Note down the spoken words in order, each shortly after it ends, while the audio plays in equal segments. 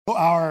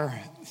Our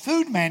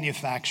food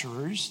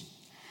manufacturers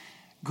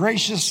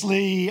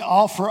graciously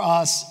offer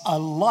us a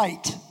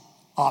light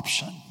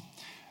option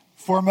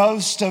for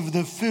most of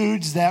the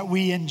foods that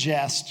we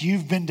ingest.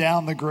 You've been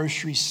down the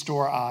grocery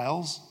store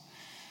aisles.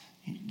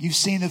 You've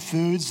seen the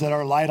foods that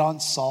are light on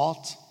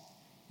salt,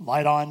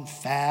 light on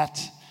fat,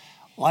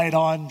 light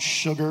on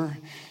sugar.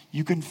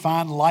 You can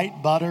find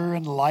light butter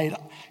and light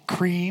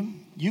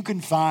cream. You can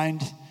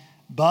find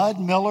Bud,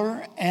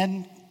 Miller,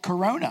 and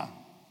Corona,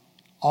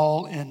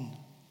 all in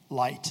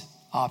light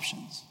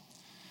options.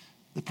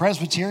 The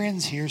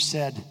Presbyterians here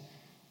said,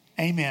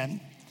 amen.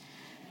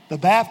 The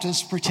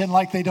Baptists pretend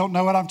like they don't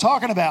know what I'm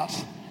talking about.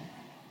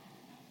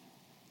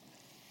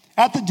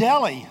 At the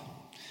deli,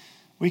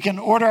 we can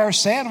order our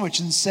sandwich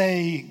and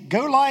say,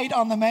 go light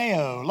on the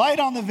mayo, light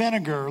on the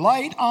vinegar,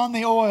 light on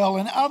the oil.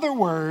 In other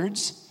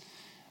words,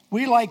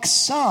 we like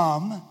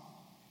some,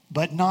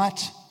 but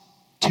not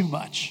too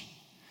much.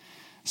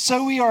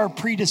 So we are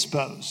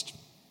predisposed,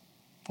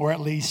 or at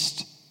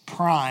least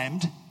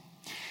primed,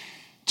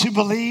 to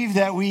believe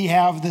that we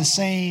have the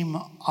same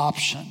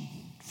option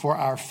for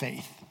our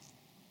faith,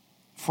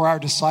 for our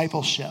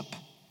discipleship,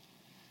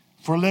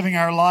 for living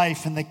our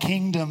life in the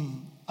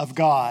kingdom of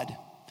God.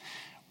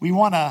 We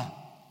want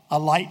a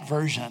light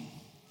version.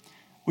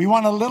 We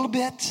want a little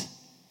bit,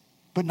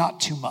 but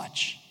not too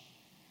much.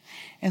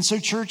 And so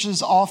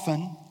churches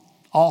often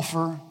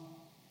offer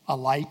a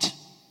light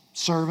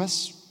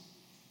service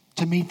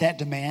to meet that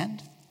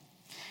demand.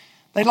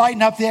 They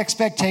lighten up the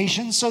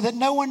expectations so that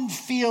no one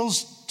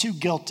feels too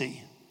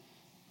guilty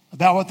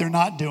about what they're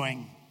not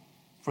doing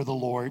for the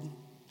Lord.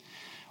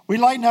 We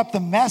lighten up the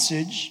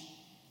message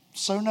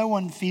so no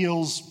one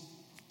feels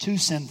too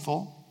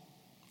sinful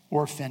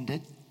or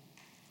offended.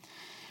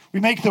 We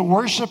make the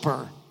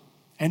worshiper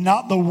and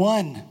not the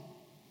one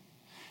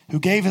who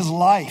gave his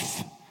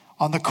life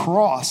on the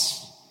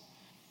cross.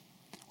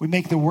 We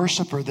make the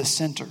worshiper the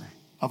center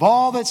of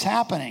all that's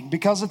happening,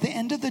 because at the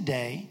end of the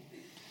day,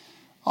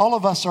 all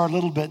of us are a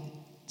little bit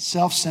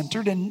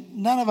self-centered, and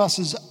none of us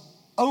is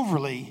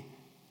overly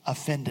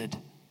offended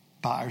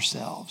by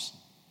ourselves.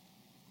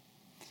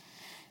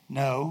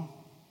 No,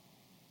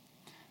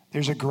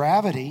 there's a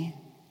gravity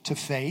to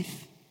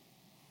faith.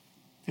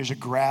 There's a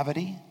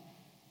gravity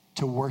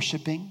to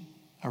worshiping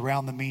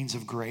around the means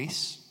of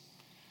grace.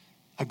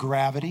 A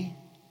gravity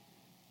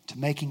to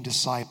making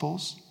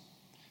disciples,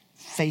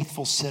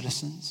 faithful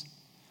citizens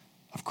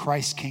of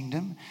Christ's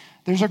kingdom.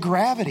 There's a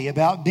gravity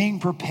about being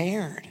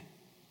prepared,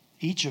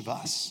 each of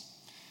us,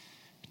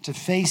 to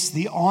face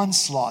the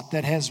onslaught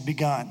that has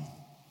begun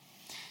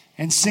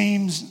and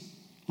seems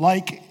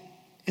like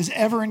is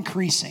ever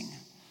increasing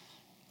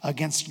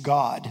against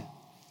God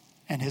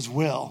and his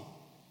will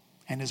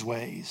and his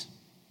ways.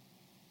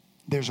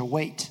 There's a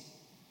weight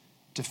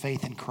to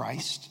faith in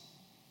Christ,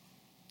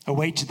 a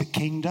weight to the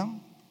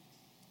kingdom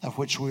of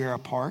which we are a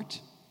part,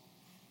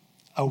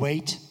 a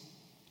weight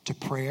to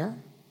prayer,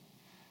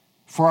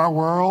 for our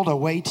world, a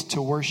weight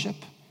to worship,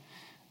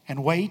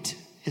 and weight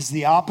is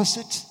the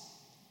opposite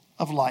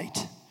of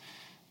light.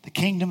 The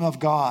kingdom of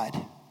God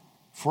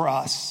for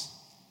us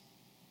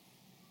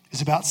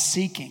is about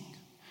seeking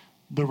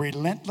the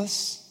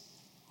relentless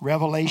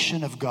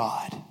revelation of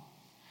God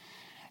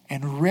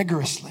and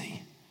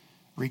rigorously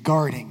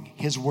regarding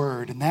his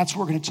word. And that's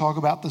what we're going to talk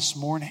about this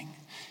morning.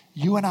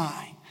 You and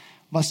I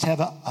must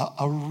have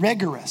a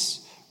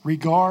rigorous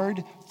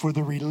regard for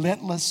the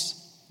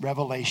relentless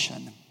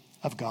revelation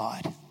of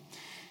God.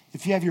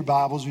 If you have your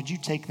Bibles, would you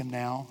take them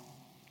now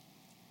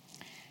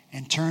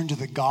and turn to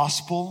the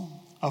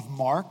Gospel of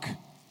Mark,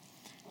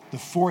 the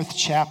 4th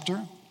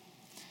chapter.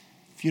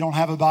 If you don't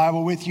have a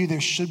Bible with you,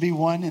 there should be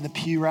one in the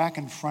pew rack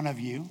in front of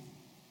you.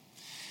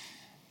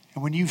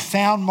 And when you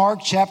found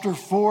Mark chapter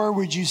 4,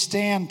 would you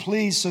stand,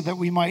 please, so that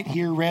we might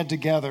hear read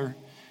together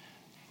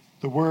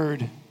the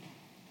word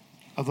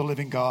of the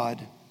living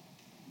God.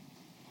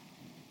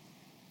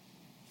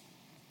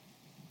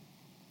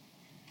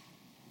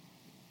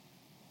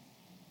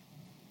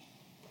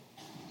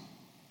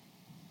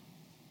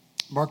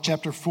 Mark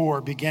chapter 4,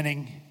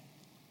 beginning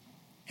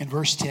in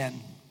verse 10.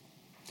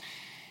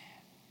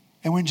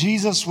 And when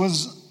Jesus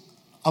was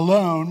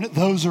alone,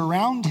 those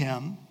around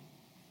him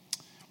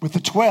with the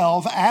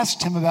 12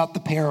 asked him about the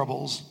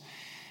parables.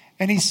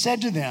 And he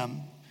said to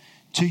them,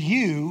 to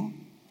you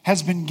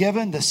has been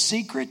given the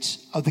secret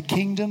of the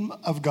kingdom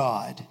of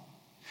God.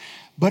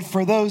 But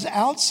for those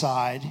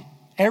outside,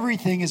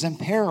 everything is in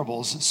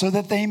parables, so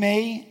that they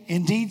may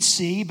indeed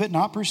see but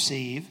not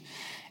perceive,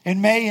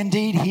 and may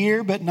indeed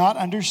hear but not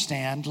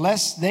understand,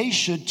 lest they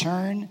should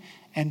turn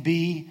and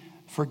be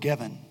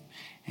forgiven.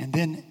 And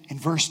then in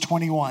verse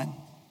 21,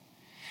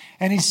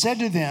 and he said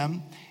to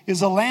them,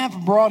 is a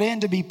lamp brought in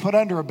to be put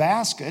under a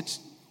basket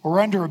or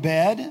under a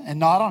bed and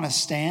not on a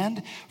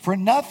stand? For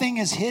nothing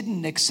is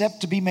hidden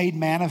except to be made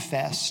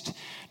manifest,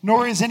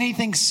 nor is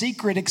anything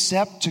secret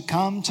except to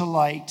come to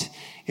light.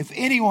 If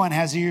anyone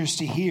has ears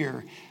to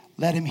hear,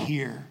 let him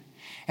hear.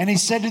 And he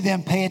said to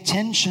them, pay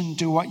attention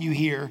to what you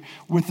hear.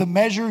 With the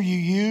measure you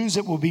use,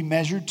 it will be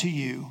measured to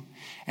you.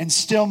 And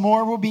still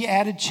more will be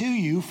added to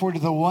you, for to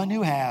the one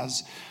who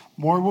has,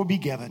 more will be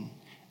given.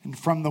 And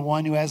from the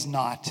one who has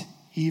not,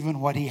 even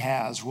what he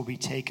has will be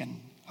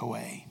taken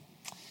away.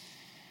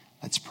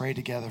 Let's pray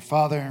together.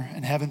 Father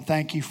in heaven,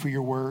 thank you for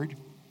your word,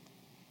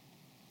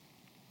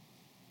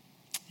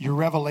 your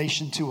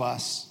revelation to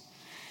us.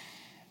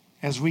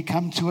 As we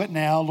come to it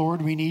now,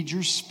 Lord, we need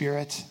your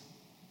Spirit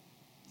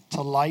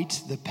to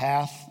light the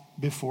path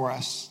before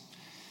us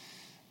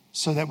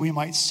so that we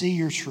might see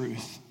your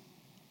truth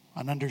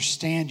and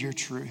understand your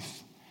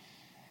truth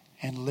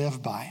and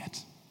live by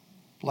it.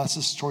 Bless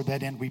us toward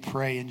that end, we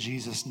pray in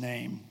Jesus'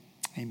 name.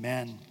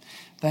 Amen.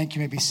 Thank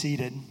you. You may be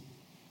seated.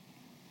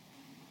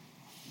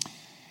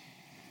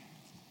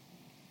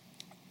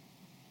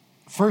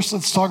 First,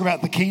 let's talk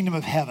about the kingdom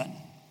of heaven,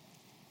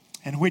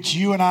 in which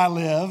you and I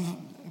live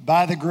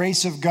by the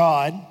grace of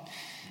God,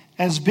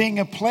 as being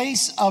a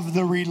place of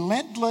the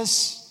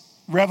relentless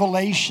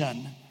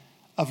revelation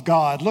of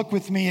God. Look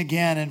with me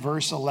again in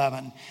verse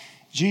 11.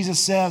 Jesus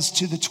says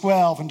to the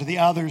 12 and to the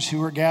others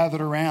who are gathered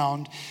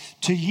around,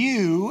 to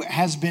you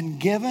has been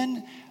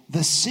given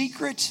the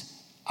secret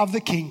of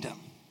the kingdom.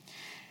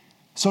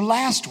 So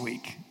last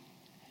week,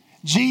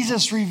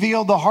 Jesus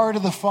revealed the heart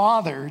of the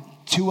Father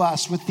to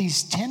us with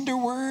these tender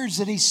words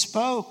that he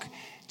spoke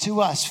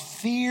to us.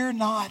 Fear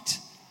not,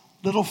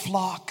 little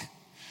flock,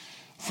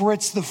 for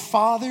it's the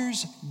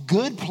Father's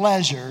good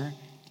pleasure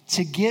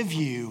to give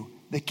you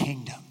the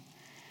kingdom.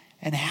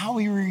 And how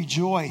we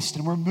rejoiced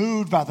and were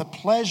moved by the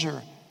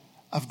pleasure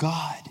of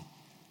God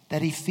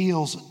that he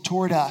feels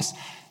toward us.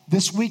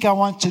 This week I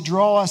want to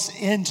draw us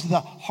into the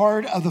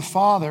heart of the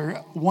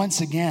Father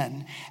once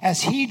again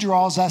as he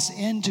draws us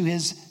into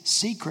his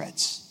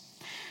secrets.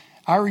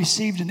 I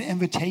received an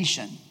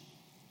invitation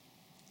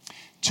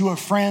to a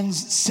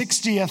friend's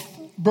 60th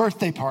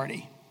birthday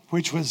party,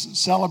 which was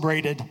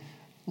celebrated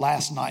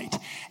last night.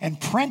 And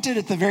printed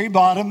at the very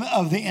bottom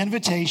of the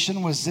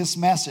invitation was this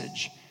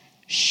message: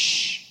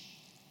 shh,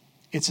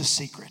 it's a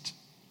secret.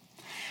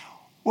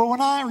 Well,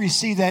 when I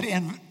received that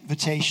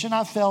invitation,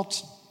 I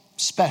felt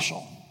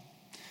special,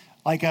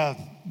 like a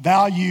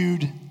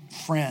valued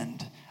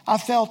friend. I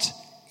felt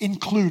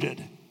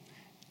included,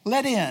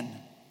 let in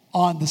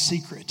on the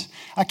secret.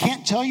 I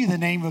can't tell you the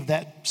name of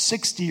that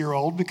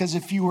 60-year-old, because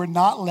if you were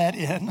not let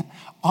in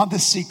on the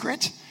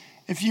secret,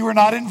 if you were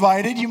not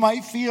invited, you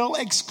might feel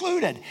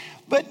excluded.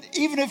 But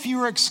even if you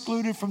were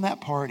excluded from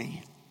that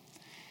party,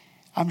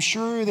 I'm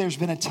sure there's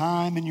been a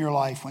time in your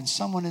life when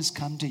someone has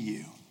come to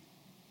you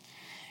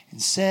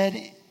and said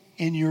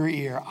in your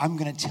ear, I'm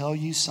going to tell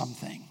you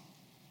something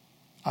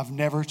I've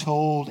never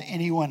told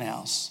anyone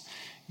else.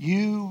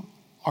 You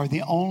are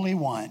the only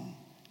one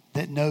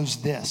that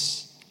knows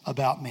this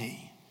about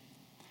me.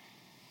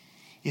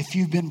 If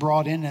you've been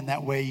brought in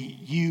that way,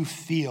 you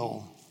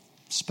feel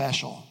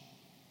special,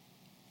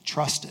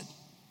 trusted,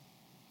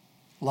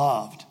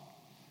 loved,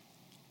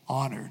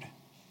 honored.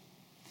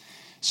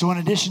 So in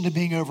addition to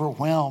being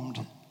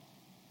overwhelmed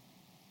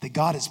that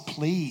God is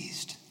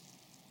pleased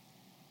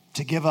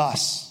to give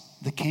us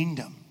the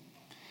kingdom,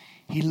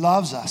 he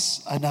loves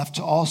us enough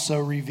to also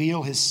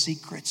reveal his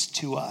secrets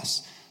to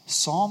us.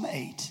 Psalm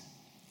 8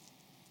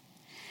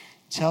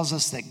 tells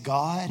us that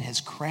God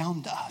has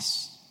crowned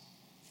us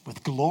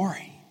with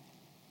glory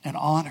and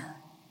honor.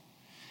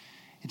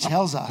 It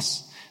tells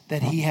us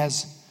that he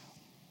has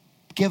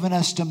given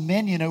us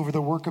dominion over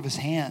the work of his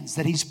hands,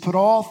 that he's put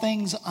all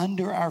things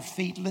under our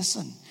feet.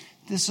 Listen,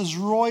 this is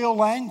royal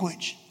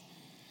language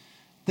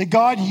that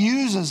God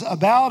uses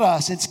about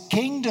us. It's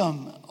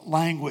kingdom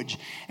language.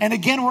 And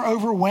again, we're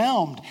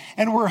overwhelmed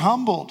and we're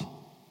humbled,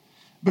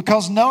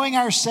 because knowing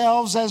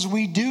ourselves as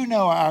we do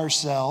know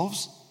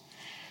ourselves,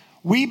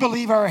 we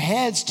believe our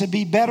heads to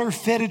be better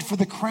fitted for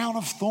the crown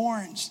of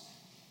thorns.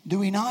 Do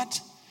we not?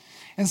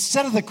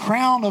 Instead of the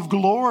crown of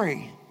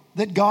glory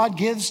that God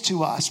gives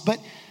to us. But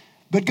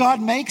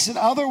God makes it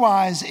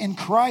otherwise in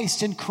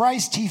Christ. In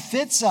Christ, he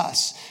fits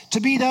us to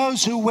be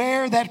those who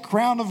wear that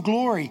crown of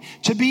glory,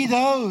 to be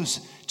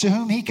those to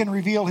whom he can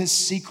reveal his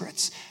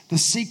secrets, the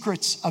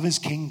secrets of his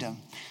kingdom.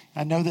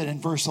 I know that in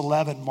verse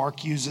 11,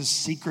 Mark uses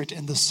secret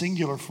in the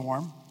singular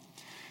form.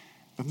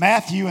 But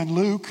Matthew and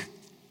Luke,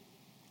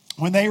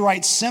 when they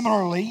write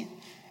similarly,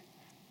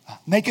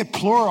 make it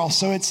plural.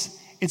 So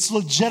it's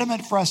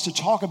legitimate for us to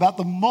talk about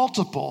the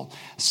multiple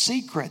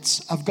secrets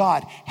of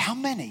God. How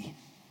many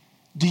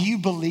do you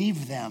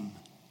believe them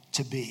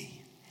to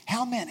be?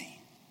 How many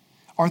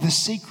are the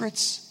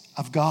secrets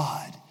of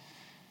God,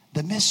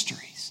 the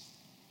mysteries?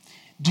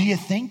 Do you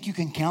think you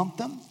can count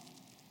them?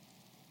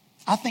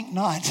 I think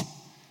not,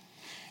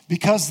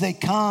 because they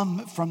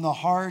come from the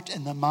heart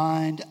and the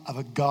mind of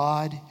a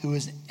God who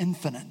is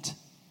infinite.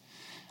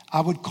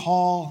 I would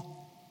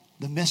call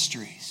the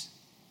mysteries,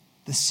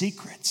 the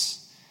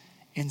secrets,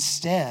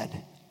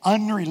 instead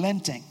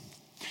unrelenting,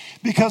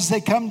 because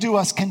they come to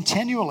us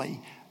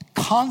continually,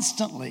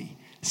 constantly,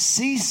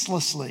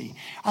 ceaselessly.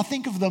 I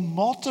think of the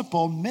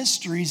multiple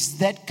mysteries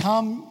that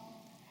come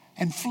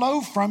and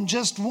flow from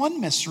just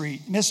one mystery,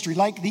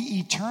 like the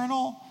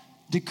eternal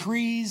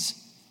decrees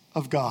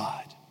of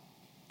God.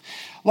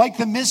 like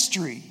the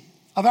mystery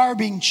of our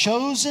being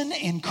chosen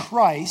in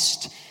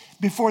Christ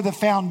before the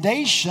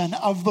foundation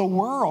of the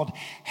world.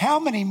 How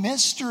many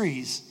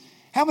mysteries,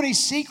 how many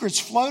secrets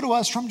flow to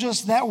us from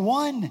just that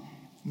one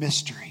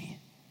mystery?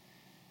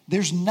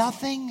 There's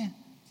nothing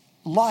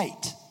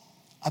light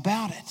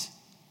about it.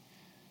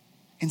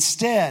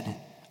 Instead,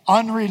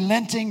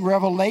 unrelenting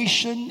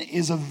revelation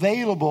is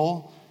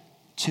available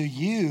to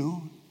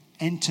you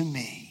and to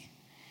me.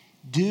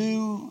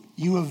 Do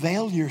you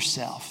avail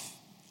yourself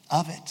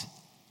of it?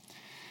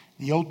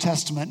 The Old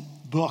Testament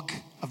book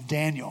of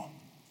Daniel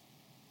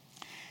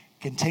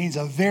contains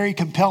a very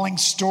compelling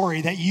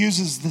story that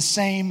uses the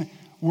same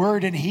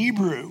word in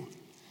Hebrew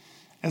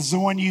as the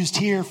one used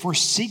here for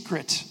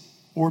secret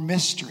or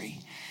mystery.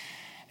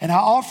 And I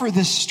offer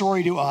this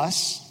story to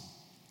us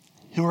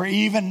who are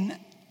even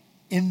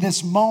in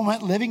this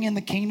moment living in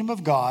the kingdom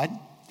of God,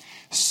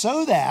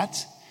 so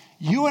that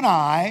you and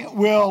I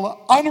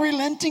will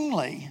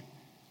unrelentingly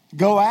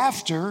go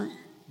after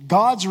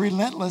God's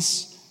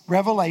relentless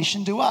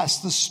revelation to us.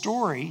 The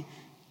story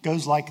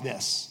goes like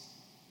this.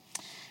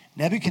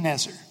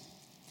 Nebuchadnezzar,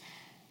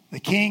 the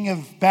king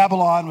of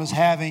Babylon, was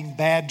having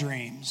bad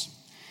dreams.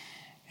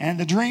 And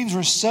the dreams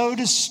were so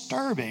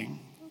disturbing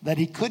that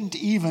he couldn't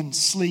even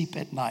sleep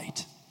at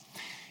night.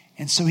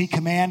 And so he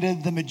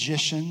commanded the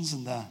magicians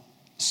and the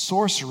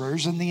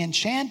sorcerers and the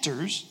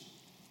enchanters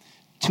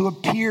to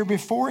appear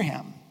before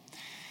him.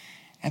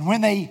 And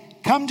when they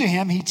come to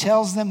him, he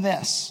tells them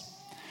this: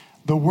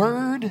 "The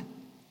word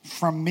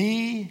from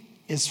me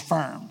is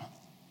firm.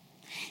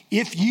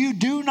 If you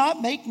do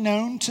not make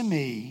known to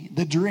me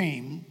the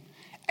dream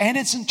and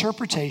its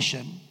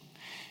interpretation,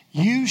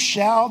 you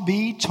shall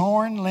be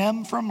torn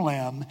limb from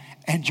limb,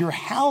 and your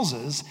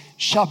houses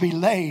shall be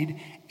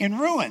laid in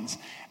ruins."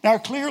 Now,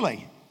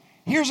 clearly,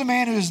 here's a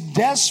man who is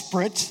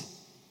desperate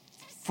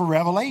for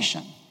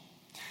revelation.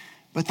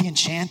 But the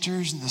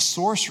enchanters and the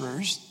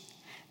sorcerers,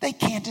 they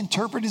can't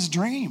interpret his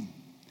dream.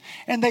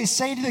 And they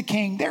say to the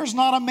king, "There's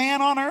not a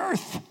man on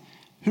earth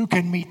who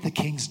can meet the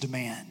king's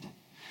demand.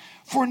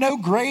 For no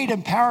great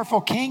and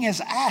powerful king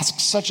has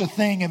asked such a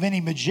thing of any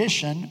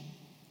magician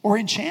or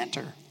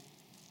enchanter."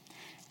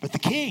 But the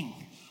king,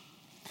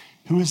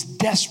 who is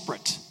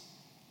desperate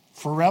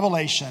for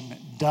revelation,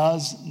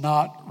 does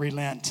not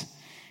relent.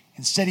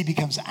 Instead, he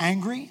becomes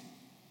angry,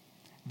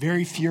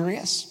 very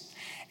furious,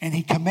 and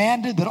he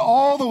commanded that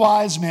all the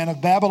wise men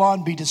of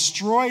Babylon be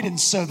destroyed. And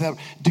so the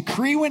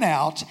decree went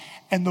out,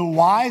 and the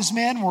wise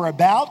men were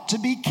about to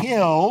be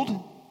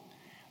killed.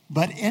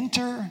 But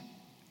enter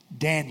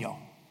Daniel.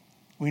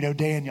 We know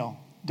Daniel,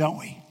 don't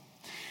we?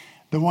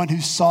 The one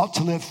who sought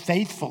to live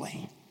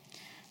faithfully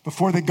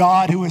before the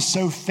God who was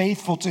so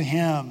faithful to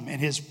him in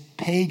his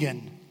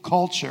pagan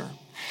culture.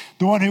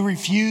 The one who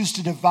refused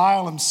to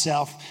defile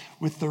himself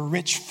with the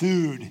rich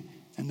food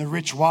and the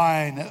rich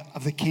wine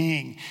of the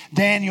king.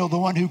 Daniel, the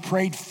one who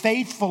prayed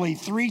faithfully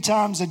 3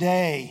 times a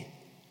day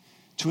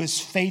to his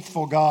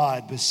faithful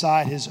God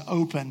beside his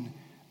open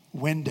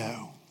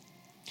window.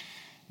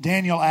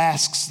 Daniel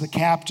asks the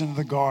captain of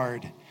the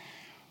guard,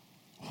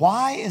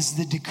 "Why is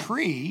the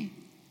decree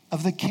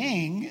of the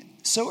king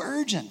so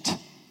urgent?"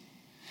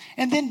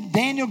 And then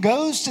Daniel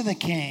goes to the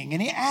king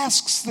and he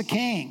asks the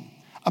king,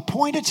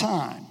 appoint a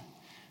time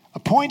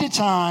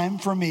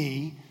for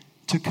me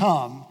to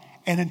come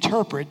and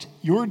interpret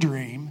your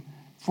dream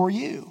for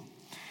you."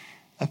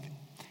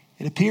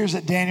 It appears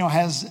that Daniel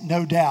has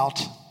no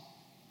doubt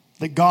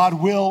that God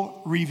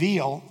will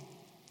reveal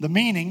the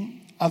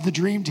meaning of the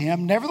dream to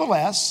him.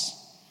 Nevertheless,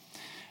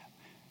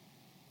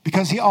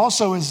 because he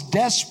also is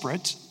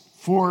desperate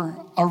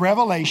for a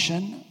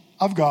revelation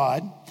of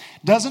God,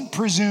 doesn't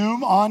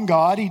presume on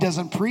God, he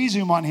doesn't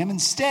presume on him.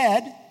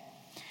 Instead,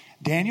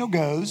 Daniel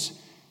goes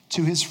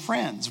to his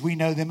friends. We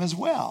know them as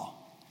well: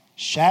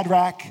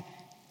 Shadrach,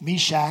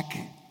 Meshach,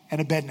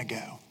 and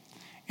Abednego.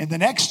 In the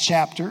next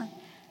chapter,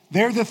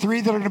 they're the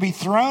 3 that are going to be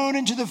thrown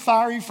into the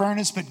fiery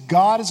furnace, but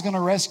God is going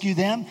to rescue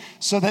them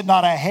so that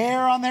not a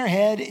hair on their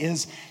head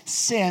is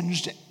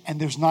singed, and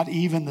there's not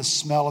even the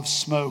smell of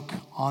smoke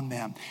on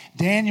them.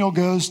 Daniel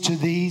goes to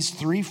these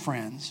 3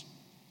 friends,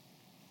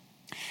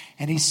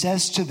 and he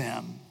says to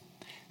them,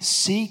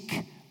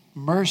 "Seek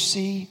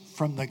mercy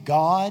from the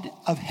God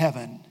of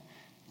heaven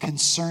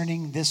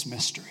concerning this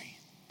mystery."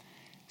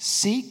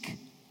 Seek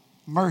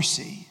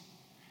mercy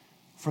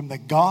from the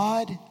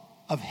God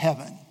of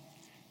heaven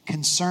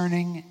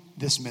concerning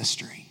this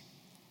mystery.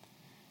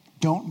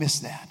 Don't miss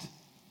that.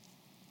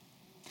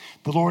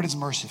 The Lord is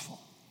merciful.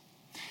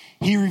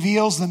 He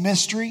reveals the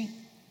mystery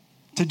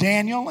to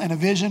Daniel in a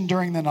vision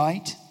during the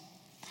night.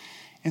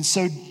 And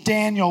so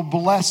Daniel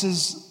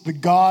blesses the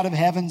God of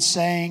heaven,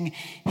 saying,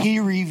 "He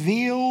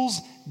reveals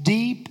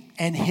deep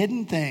and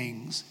hidden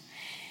things.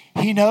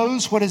 He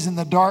knows what is in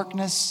the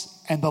darkness,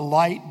 and the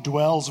light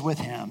dwells with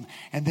him."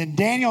 And then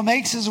Daniel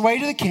makes his way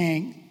to the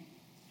king,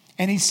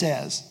 and he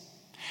says,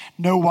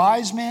 "No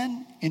wise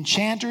men,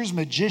 enchanters,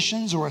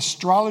 magicians, or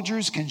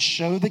astrologers can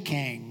show the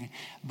king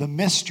the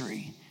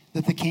mystery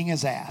that the king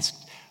has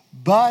asked.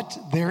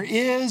 But there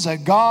is a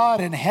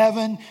God in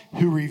heaven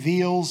who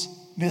reveals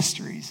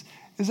mysteries."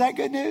 Is that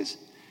good news?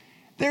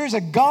 There is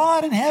a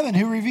God in heaven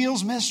who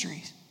reveals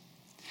mysteries.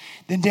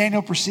 Then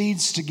Daniel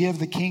proceeds to give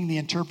the king the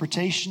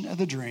interpretation of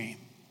the dream.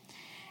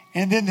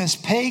 And then this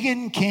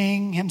pagan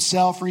king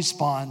himself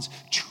responds,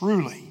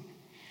 truly,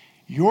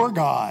 your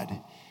God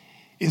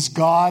is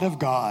God of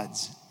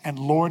gods and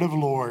Lord of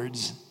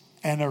lords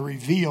and a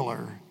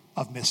revealer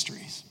of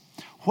mysteries.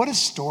 What a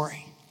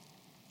story.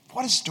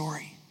 What a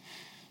story.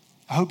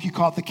 I hope you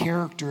caught the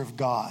character of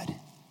God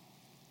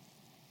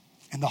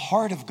and the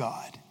heart of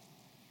God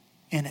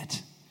in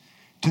it.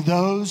 To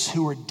those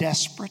who are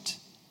desperate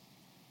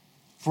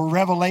for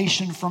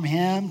revelation from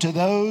him, to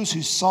those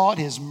who sought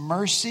his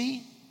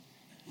mercy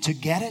to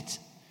get it,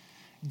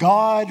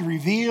 God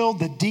revealed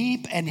the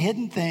deep and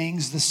hidden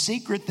things, the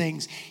secret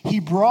things. He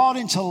brought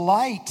into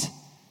light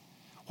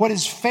what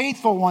his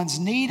faithful ones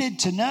needed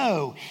to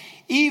know.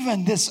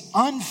 Even this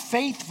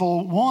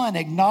unfaithful one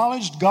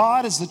acknowledged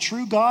God as the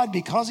true God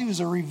because he was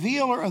a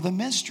revealer of the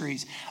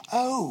mysteries.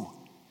 Oh,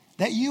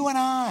 that you and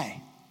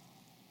I,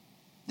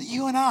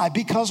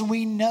 because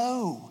we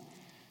know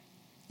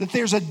that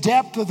there's a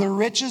depth of the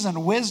riches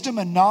and wisdom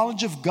and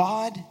knowledge of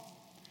God,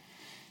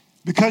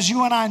 because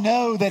you and I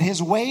know that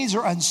his ways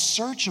are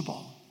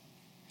unsearchable,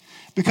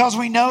 because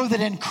we know that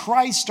in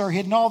Christ are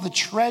hidden all the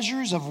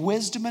treasures of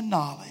wisdom and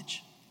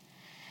knowledge,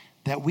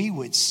 that we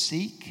would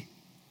seek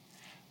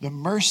the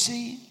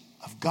mercy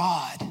of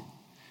God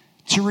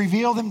to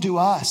reveal them to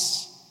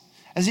us,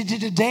 as he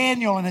did to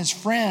Daniel and his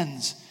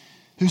friends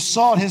who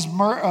sought his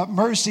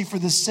mercy for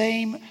the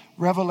same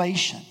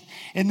revelation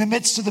in the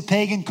midst of the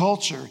pagan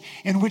culture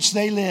in which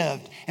they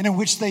lived and in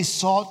which they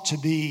sought to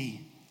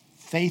be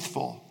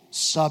faithful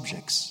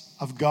subjects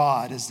of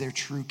God as their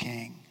true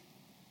king.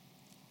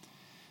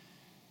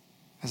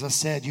 As I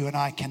said, you and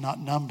I cannot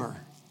number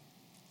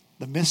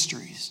the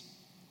mysteries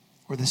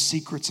or the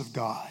secrets of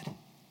God.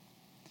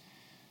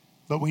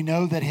 But we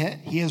know that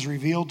he has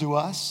revealed to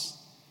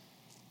us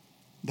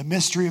the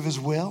mystery of his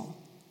will,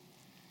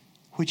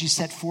 which he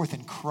set forth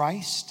in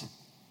Christ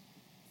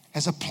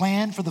as a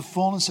plan for the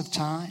fullness of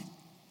time,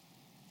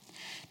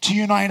 to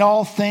unite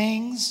all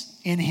things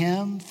in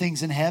him,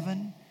 things in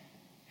heaven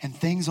and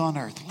things on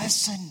earth.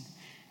 Listen,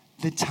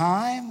 the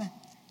time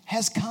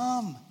has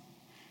come.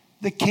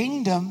 The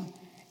kingdom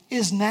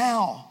is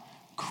now.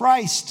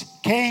 Christ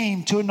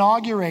came to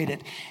inaugurate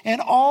it, and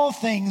all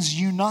things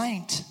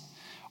unite.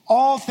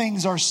 All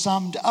things are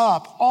summed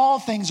up. All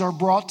things are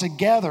brought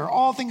together.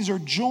 All things are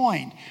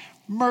joined,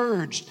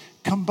 merged,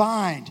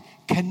 combined,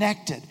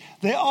 connected.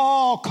 They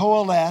all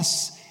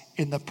coalesce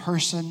in the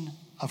person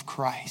of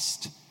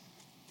Christ.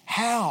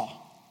 How?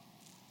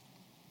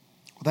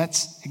 Well,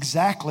 that's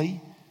exactly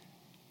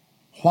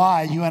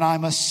why you and I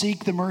must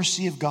seek the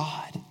mercy of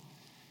God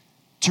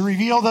to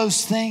reveal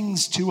those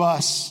things to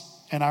us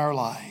in our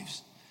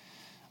lives.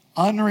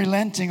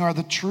 Unrelenting are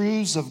the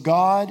truths of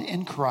God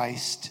in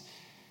Christ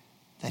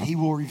that he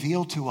will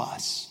reveal to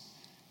us.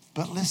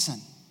 But listen,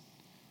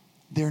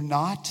 they're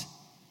not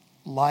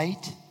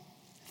light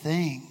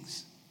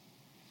things.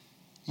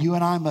 You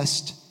and I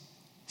must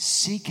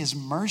seek his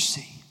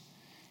mercy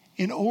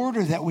in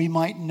order that we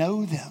might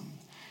know them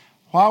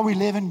while we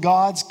live in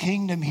God's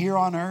kingdom here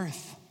on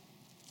earth.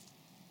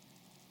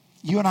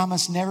 You and I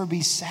must never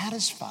be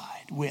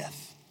satisfied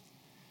with,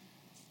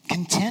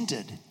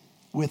 contented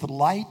with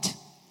light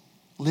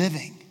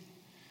living,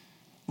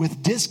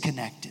 with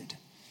disconnected,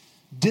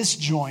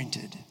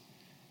 disjointed,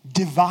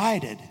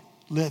 divided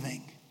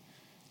living,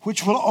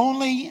 which will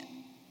only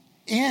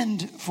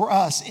end for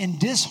us in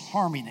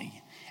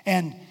disharmony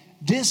and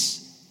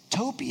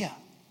dystopia.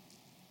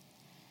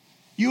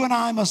 You and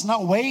I must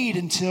not wait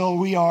until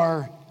we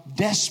are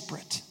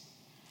desperate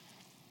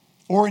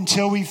or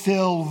until we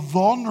feel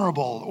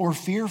vulnerable or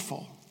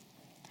fearful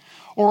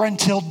or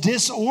until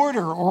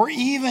disorder or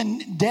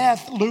even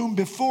death loom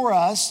before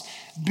us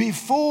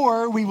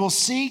before we will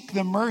seek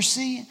the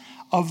mercy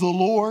of the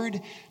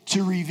Lord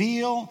to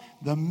reveal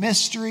the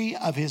mystery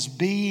of his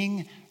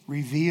being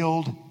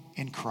revealed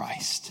in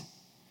Christ.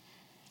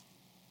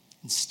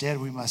 Instead,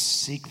 we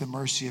must seek the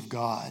mercy of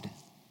God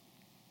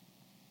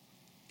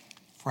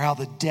for how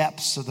the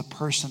depths of the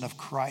person of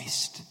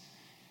Christ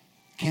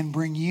can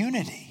bring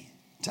unity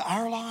to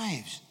our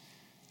lives,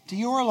 to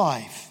your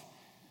life,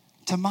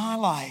 to my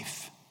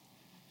life,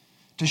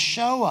 to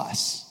show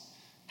us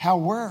how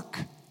work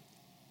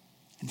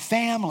and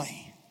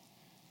family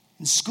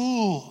and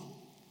school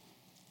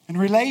and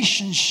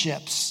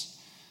relationships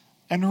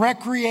and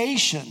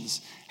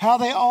recreations, how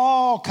they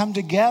all come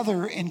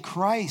together in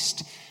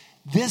Christ.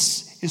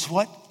 This is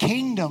what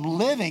kingdom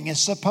living is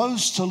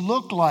supposed to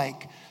look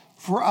like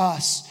for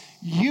us,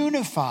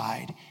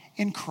 unified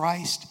in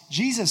Christ.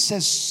 Jesus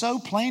says so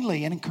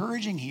plainly and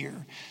encouraging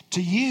here,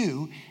 to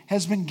you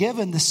has been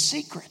given the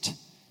secret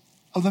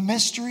of the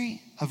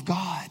mystery of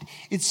God.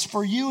 It's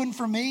for you and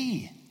for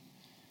me,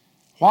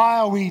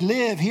 while we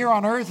live here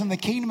on earth in the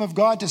kingdom of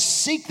God, to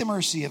seek the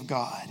mercy of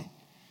God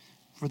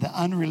for the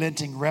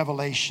unrelenting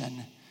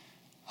revelation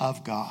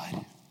of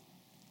God.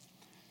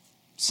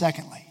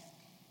 Secondly,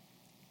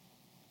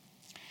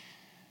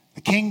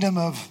 the kingdom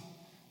of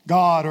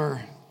God,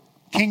 or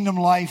kingdom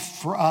life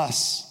for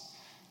us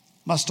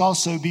must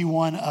also be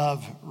one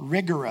of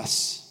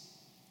rigorous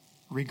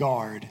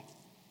regard.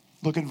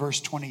 Look at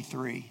verse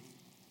 23.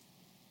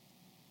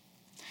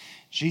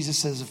 Jesus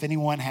says, if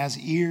anyone has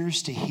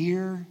ears to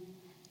hear,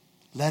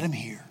 let him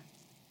hear.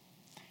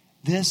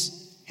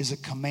 This is a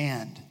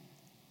command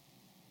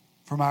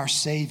from our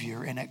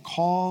Savior, and it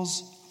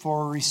calls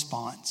for a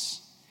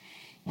response.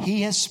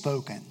 He has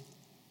spoken.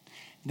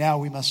 Now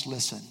we must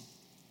listen.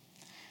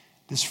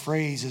 This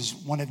phrase is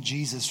one of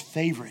Jesus'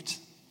 favorite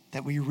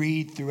that we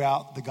read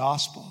throughout the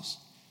Gospels.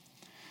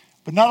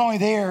 But not only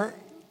there,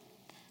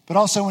 but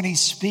also when he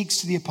speaks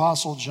to the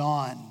Apostle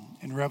John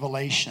in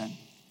Revelation.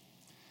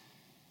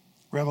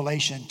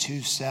 Revelation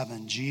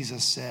 2:7,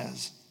 Jesus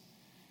says,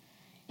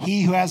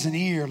 he who has an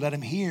ear, let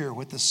him hear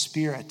what the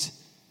Spirit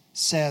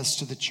says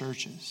to the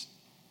churches.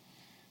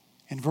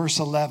 In verse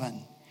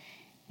 11,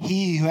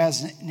 he who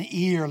has an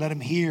ear, let him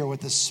hear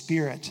what the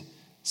Spirit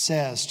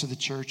says to the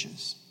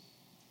churches.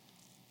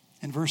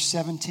 In verse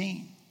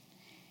 17,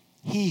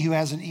 he who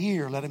has an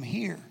ear, let him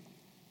hear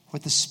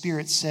what the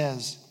Spirit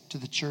says to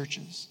the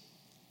churches.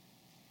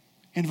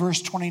 In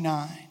verse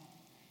 29,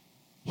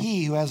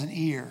 he who has an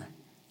ear,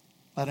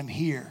 let him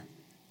hear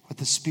what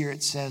the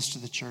Spirit says to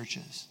the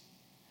churches.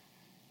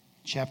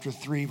 Chapter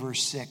 3,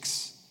 verse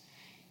 6,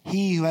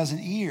 he who has an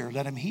ear,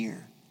 let him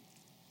hear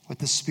what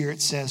the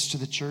Spirit says to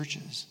the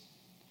churches.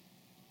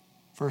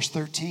 Verse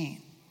 13,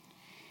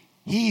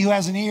 he who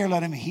has an ear,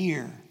 let him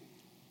hear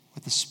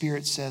what the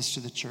Spirit says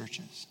to the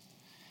churches.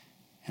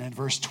 And in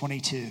verse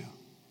 22,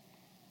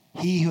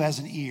 he who has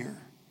an ear,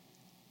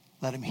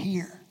 let him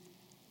hear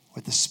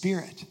what the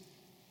Spirit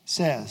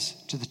says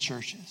to the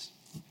churches.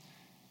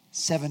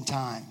 7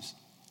 times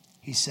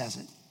he says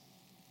it.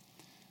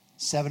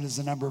 7 is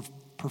the number of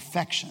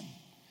perfection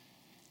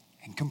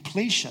and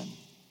completion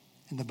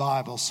in the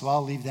Bible, so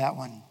I'll leave that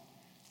one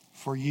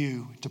for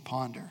you to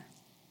ponder.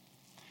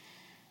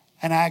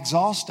 And I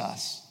exhaust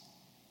us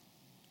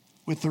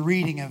with the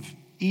reading of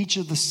each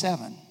of the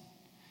 7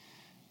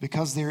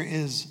 because there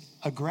is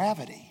a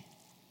gravity,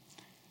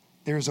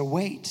 there's a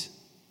weight,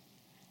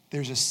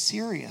 there's a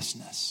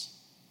seriousness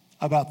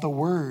about the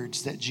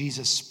words that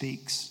Jesus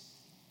speaks.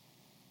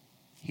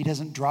 He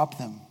doesn't drop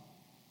them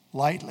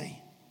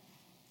lightly,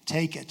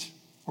 take it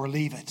or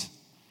leave it.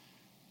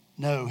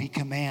 No, he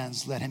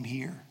commands, let him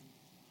hear.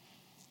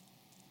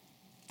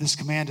 This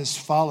command is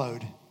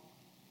followed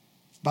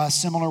by a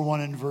similar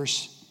one in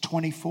verse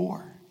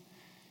 24.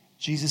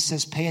 Jesus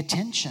says, pay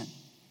attention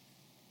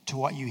to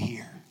what you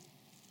hear.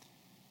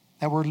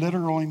 That word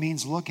literally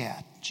means look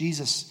at.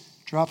 Jesus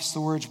drops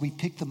the words, we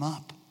pick them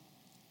up.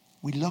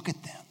 We look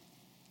at them.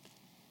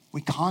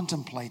 We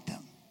contemplate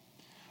them.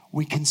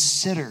 We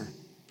consider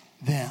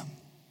them.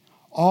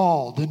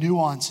 All the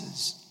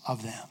nuances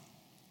of them.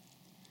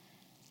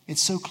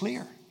 It's so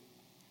clear.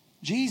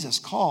 Jesus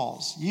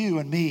calls you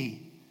and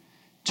me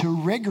to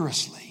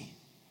rigorously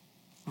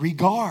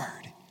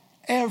regard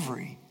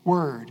every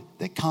word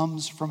that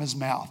comes from his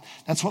mouth.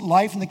 That's what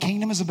life in the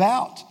kingdom is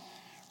about.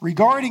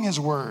 Regarding his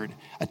word,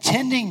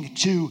 attending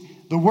to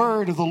the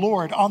word of the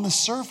Lord. On the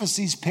surface,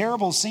 these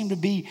parables seem to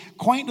be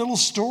quaint little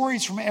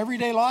stories from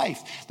everyday life.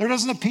 There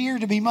doesn't appear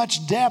to be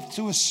much depth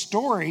to a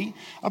story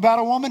about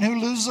a woman who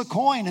loses a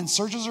coin and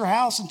searches her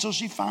house until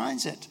she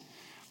finds it.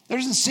 There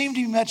doesn't seem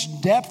to be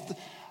much depth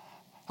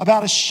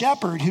about a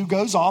shepherd who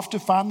goes off to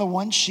find the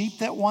one sheep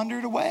that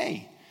wandered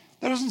away.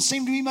 There doesn't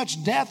seem to be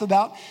much depth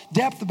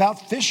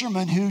about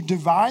fishermen who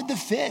divide the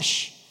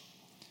fish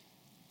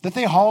that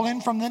they haul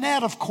in from the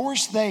net. Of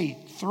course, they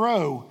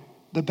throw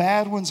the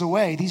bad ones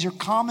away. These are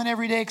common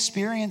everyday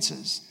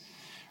experiences.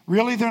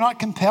 Really, they're not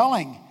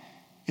compelling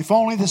if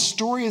only the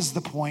story is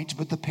the point,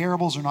 but the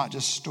parables are not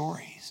just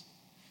stories.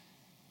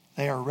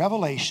 They are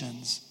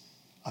revelations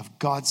of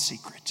God's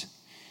secret.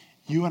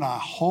 You and I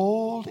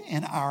hold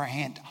in our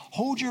hand.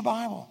 Hold your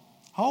Bible.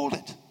 Hold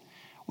it.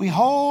 We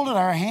hold in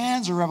our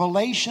hands a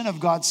revelation of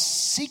God's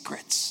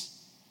secrets.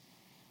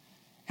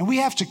 And we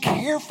have to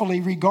carefully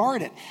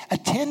regard it,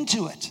 attend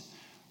to it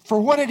for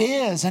what it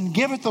is, and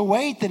give it the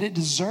weight that it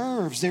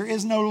deserves. There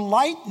is no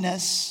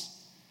lightness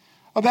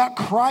about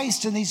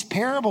Christ in these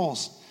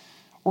parables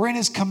or in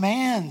his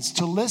commands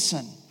to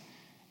listen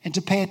and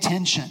to pay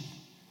attention.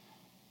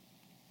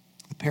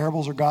 The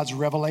parables are God's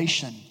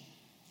revelation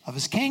of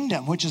his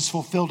kingdom, which is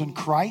fulfilled in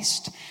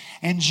Christ.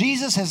 And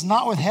Jesus has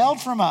not withheld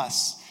from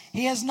us.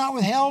 He has not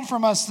withheld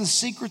from us the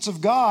secrets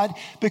of God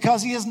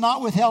because he has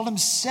not withheld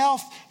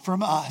himself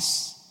from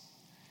us.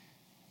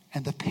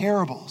 And the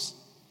parables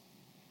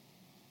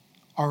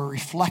are a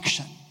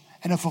reflection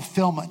and a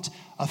fulfillment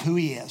of who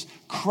he is.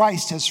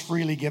 Christ has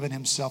freely given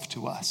himself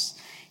to us.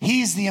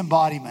 He's the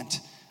embodiment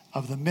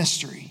of the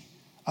mystery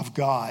of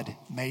God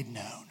made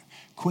known.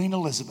 Queen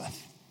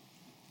Elizabeth,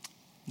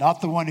 not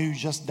the one who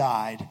just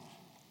died,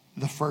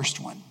 the first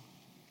one.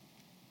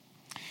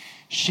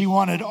 She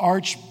wanted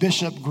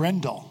Archbishop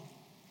Grendel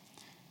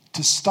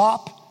to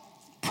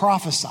stop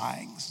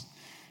prophesying.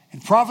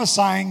 And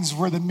prophesying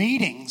were the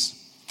meetings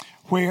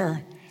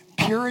where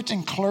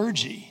Puritan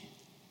clergy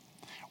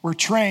were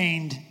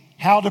trained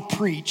how to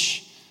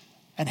preach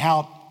and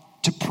how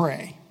to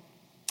pray.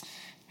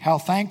 How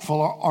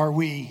thankful are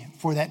we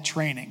for that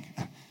training?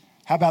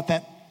 How about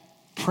that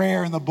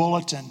prayer in the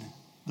bulletin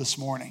this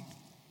morning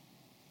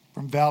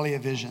from Valley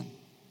of Vision?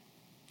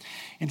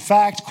 In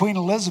fact, Queen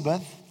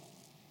Elizabeth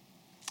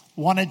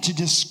wanted to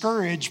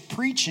discourage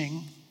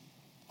preaching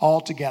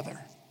altogether.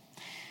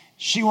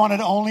 She wanted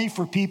only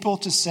for people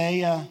to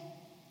say a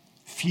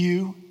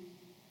few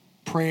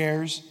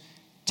prayers,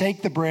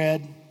 take the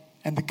bread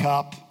and the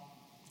cup,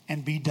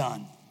 and be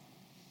done.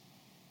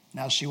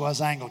 Now, she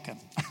was Anglican.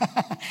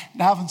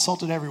 Now I've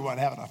insulted everyone,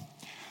 haven't I?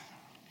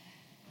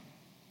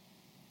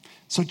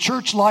 So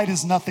Church Lite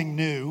is nothing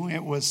new.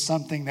 It was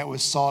something that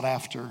was sought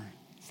after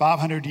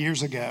 500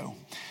 years ago.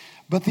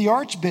 But the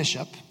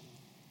Archbishop,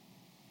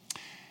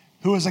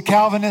 who was a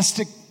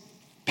Calvinistic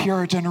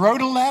Puritan,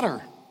 wrote a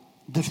letter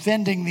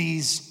defending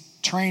these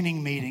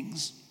training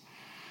meetings.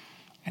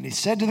 And he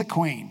said to the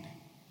Queen,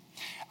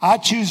 I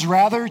choose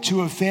rather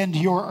to offend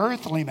your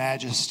earthly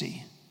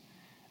majesty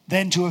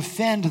than to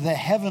offend the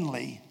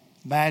heavenly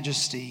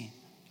majesty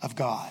of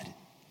God.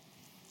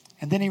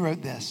 And then he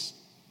wrote this: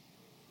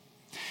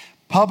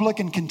 public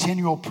and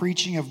continual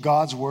preaching of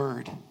God's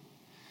word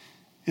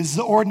is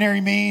the ordinary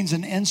means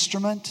and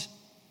instrument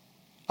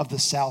of the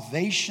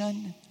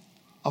salvation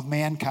of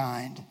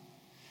mankind.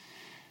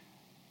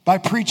 By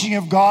preaching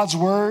of God's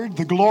word,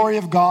 the glory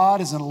of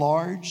God is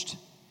enlarged,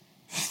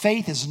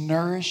 faith is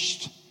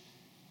nourished,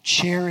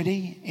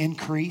 charity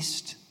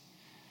increased.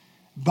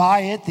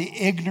 By it, the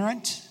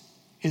ignorant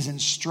is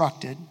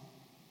instructed,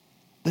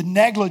 the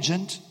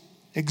negligent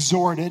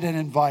exhorted and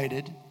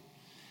invited,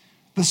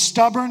 the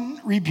stubborn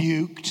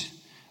rebuked,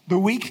 the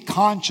weak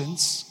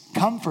conscience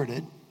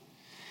comforted,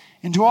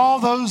 and to all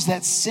those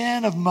that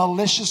sin of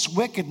malicious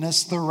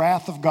wickedness, the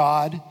wrath of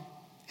God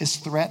is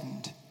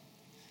threatened.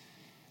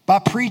 By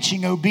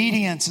preaching,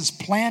 obedience is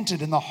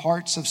planted in the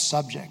hearts of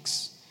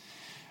subjects.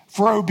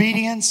 For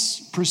obedience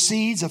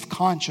proceeds of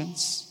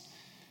conscience.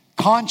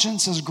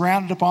 Conscience is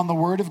grounded upon the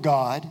word of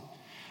God.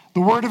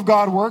 The word of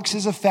God works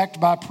his effect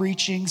by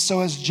preaching,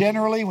 so as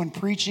generally when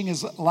preaching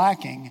is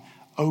lacking,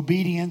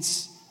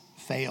 obedience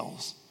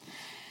fails.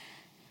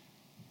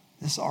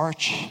 This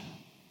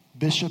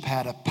archbishop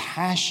had a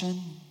passion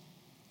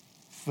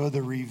for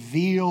the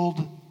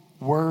revealed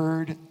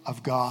word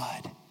of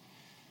God,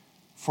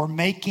 for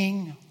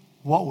making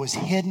what was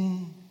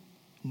hidden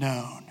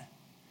known.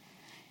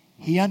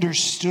 He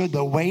understood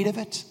the weight of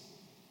it.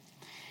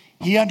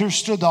 He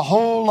understood the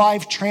whole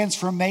life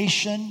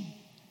transformation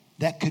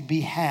that could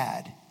be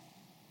had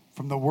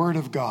from the Word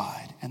of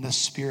God and the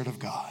Spirit of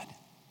God.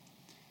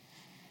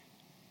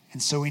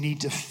 And so we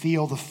need to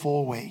feel the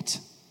full weight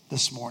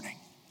this morning,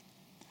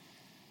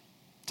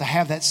 to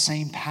have that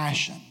same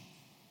passion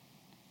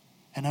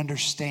and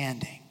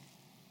understanding.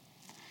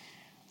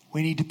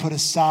 We need to put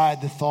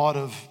aside the thought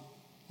of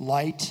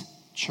light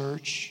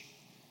church,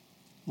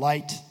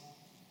 light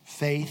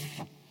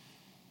faith,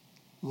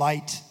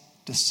 light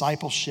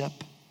discipleship,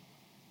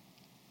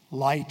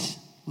 light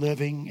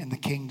living in the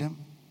kingdom.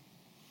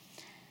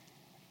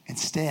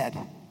 Instead,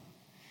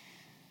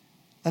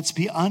 let's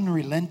be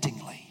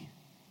unrelentingly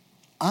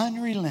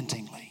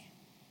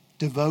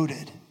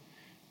devoted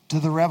to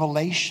the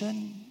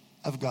revelation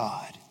of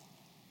God.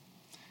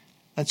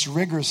 Let's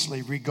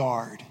rigorously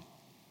regard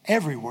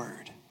every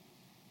word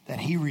that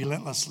he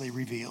relentlessly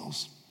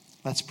reveals.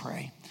 Let's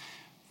pray.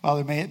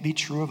 Father, may it be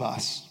true of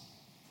us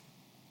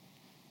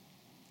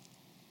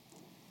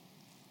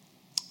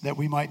that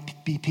we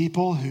might be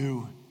people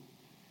who,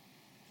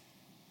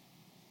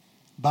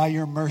 by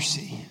your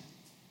mercy,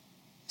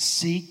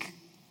 seek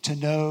to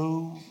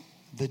know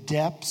the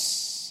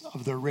depths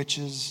of the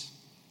riches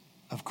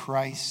of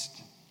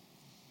Christ.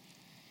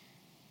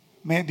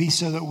 May it be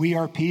so that we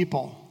are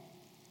people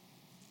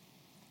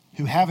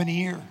who have an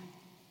ear,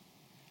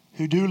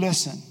 who do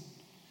listen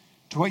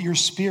to what your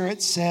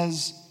Spirit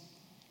says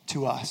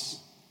to us.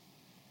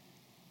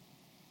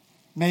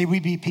 May we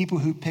be people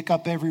who pick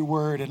up every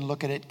word and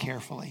look at it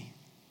carefully,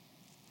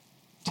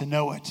 to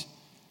know it,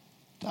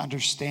 to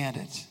understand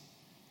it,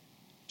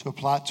 to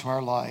apply it to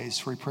our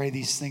lives. We pray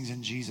these things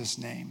in Jesus'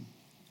 name.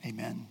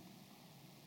 Amen.